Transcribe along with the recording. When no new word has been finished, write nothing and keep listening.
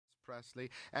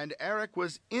Presley, and Eric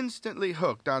was instantly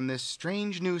hooked on this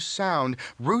strange new sound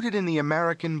rooted in the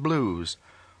American blues.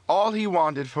 All he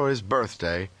wanted for his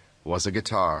birthday was a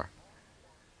guitar.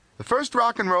 The first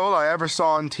rock and roll I ever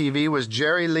saw on TV was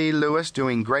Jerry Lee Lewis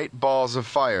doing Great Balls of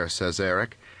Fire, says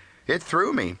Eric. It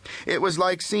threw me. It was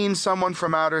like seeing someone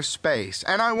from outer space,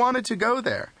 and I wanted to go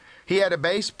there. He had a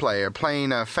bass player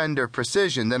playing a Fender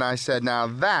Precision, then I said, now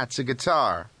that's a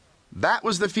guitar. That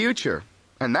was the future,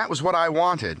 and that was what I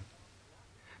wanted.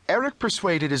 Eric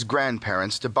persuaded his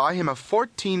grandparents to buy him a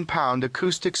 14-pound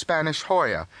acoustic Spanish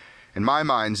Hoya. In my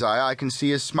mind's eye, I can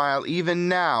see his smile even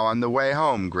now on the way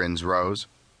home, grins Rose.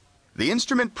 The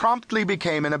instrument promptly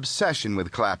became an obsession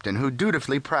with Clapton, who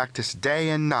dutifully practiced day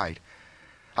and night.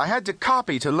 I had to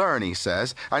copy to learn, he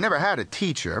says. I never had a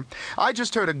teacher. I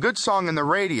just heard a good song on the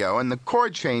radio and the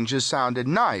chord changes sounded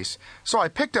nice, so I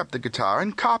picked up the guitar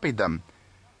and copied them.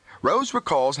 Rose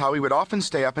recalls how he would often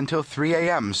stay up until 3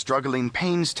 a.m. struggling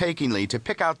painstakingly to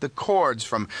pick out the chords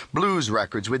from blues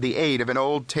records with the aid of an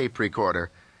old tape recorder.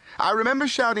 I remember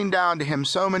shouting down to him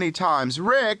so many times,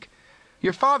 "Rick,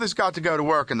 your father's got to go to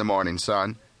work in the morning,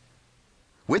 son."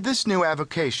 With this new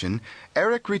avocation,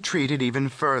 Eric retreated even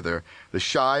further, the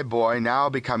shy boy now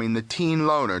becoming the teen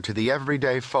loner to the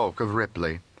everyday folk of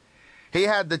Ripley. He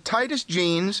had the tightest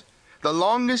jeans, the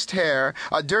longest hair,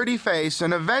 a dirty face,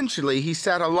 and eventually he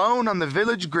sat alone on the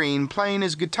village green playing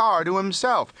his guitar to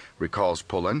himself, recalls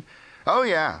Pullen. Oh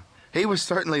yeah, he was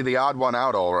certainly the odd one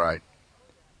out, all right.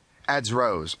 Adds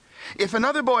Rose. If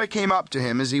another boy came up to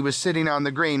him as he was sitting on the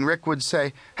green, Rick would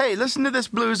say, "Hey, listen to this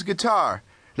blues guitar."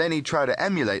 Then he'd try to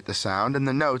emulate the sound and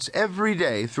the notes every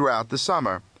day throughout the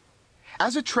summer.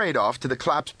 As a trade-off to the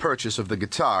Claps' purchase of the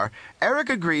guitar, Eric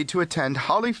agreed to attend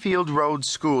Hollyfield Road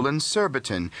School in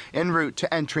Surbiton, en route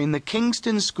to entering the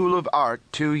Kingston School of Art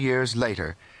 2 years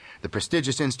later. The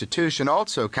prestigious institution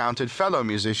also counted fellow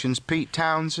musicians Pete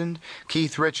Townsend,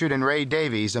 Keith Richard, and Ray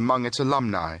Davies among its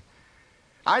alumni.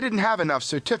 I didn't have enough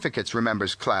certificates,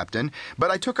 remembers Clapton,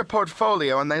 but I took a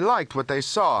portfolio and they liked what they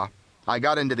saw. I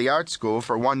got into the art school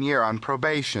for 1 year on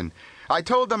probation. I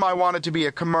told them I wanted to be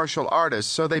a commercial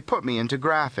artist, so they put me into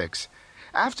graphics.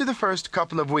 After the first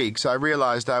couple of weeks, I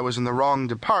realized I was in the wrong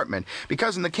department,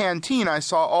 because in the canteen I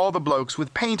saw all the blokes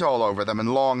with paint all over them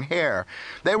and long hair.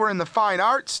 They were in the fine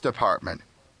arts department.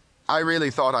 I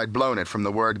really thought I'd blown it from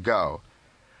the word go.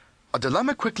 A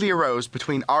dilemma quickly arose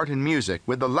between art and music,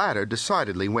 with the latter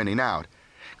decidedly winning out.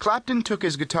 Clapton took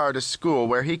his guitar to school,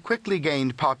 where he quickly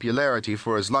gained popularity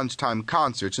for his lunchtime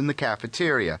concerts in the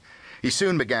cafeteria. He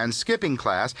soon began skipping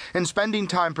class and spending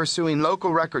time pursuing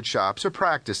local record shops or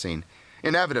practicing.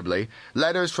 Inevitably,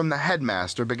 letters from the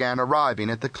headmaster began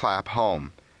arriving at the Clap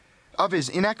home. Of his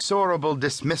inexorable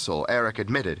dismissal, Eric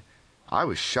admitted, "I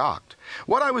was shocked.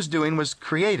 What I was doing was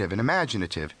creative and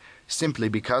imaginative. Simply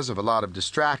because of a lot of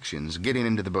distractions, getting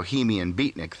into the bohemian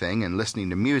beatnik thing and listening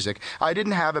to music, I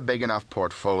didn't have a big enough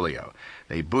portfolio.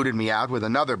 They booted me out with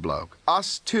another bloke,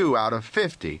 us 2 out of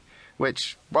 50,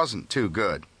 which wasn't too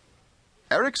good."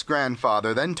 Eric's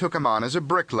grandfather then took him on as a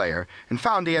bricklayer and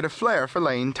found he had a flair for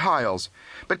laying tiles.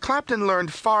 But Clapton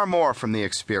learned far more from the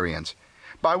experience.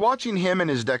 By watching him and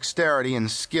his dexterity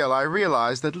and skill, I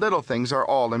realized that little things are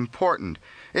all important.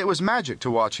 It was magic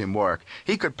to watch him work.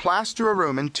 He could plaster a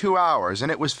room in 2 hours, and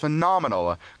it was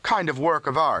phenomenal, a kind of work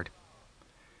of art.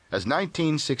 As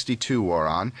 1962 wore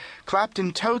on,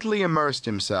 Clapton totally immersed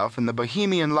himself in the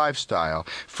bohemian lifestyle,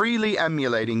 freely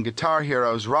emulating guitar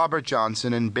heroes Robert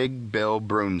Johnson and Big Bill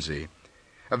Broonzy.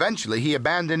 Eventually, he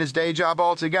abandoned his day job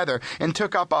altogether and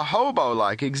took up a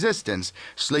hobo-like existence,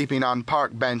 sleeping on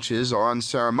park benches or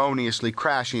unceremoniously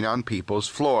crashing on people's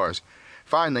floors.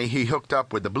 Finally, he hooked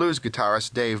up with the blues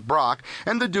guitarist Dave Brock,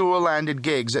 and the duo landed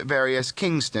gigs at various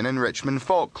Kingston and Richmond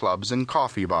folk clubs and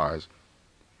coffee bars.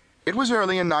 It was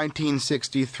early in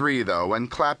 1963, though, when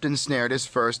Clapton snared his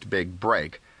first big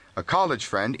break. A college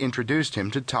friend introduced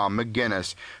him to Tom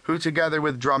McGuinness, who, together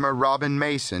with drummer Robin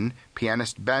Mason,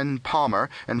 pianist Ben Palmer,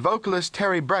 and vocalist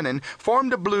Terry Brennan,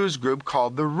 formed a blues group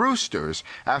called the Roosters,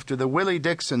 after the Willie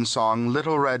Dixon song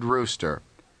Little Red Rooster.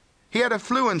 He had a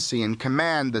fluency and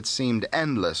command that seemed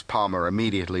endless, Palmer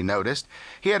immediately noticed.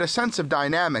 He had a sense of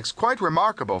dynamics quite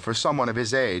remarkable for someone of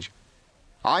his age.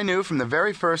 I knew from the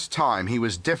very first time he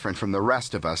was different from the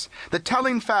rest of us. The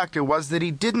telling factor was that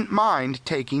he didn't mind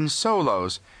taking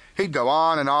solos. He'd go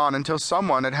on until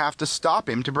someone would have to stop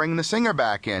him to bring the singer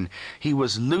back in. He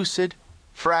was lucid,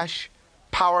 fresh,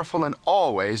 powerful, and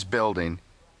always building.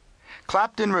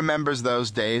 Clapton remembers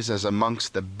those days as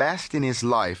amongst the best in his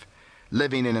life,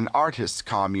 living in an artist's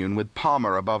commune with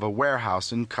Palmer above a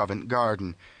warehouse in Covent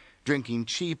Garden, drinking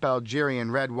cheap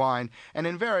Algerian red wine and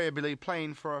invariably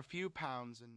playing for a few pounds.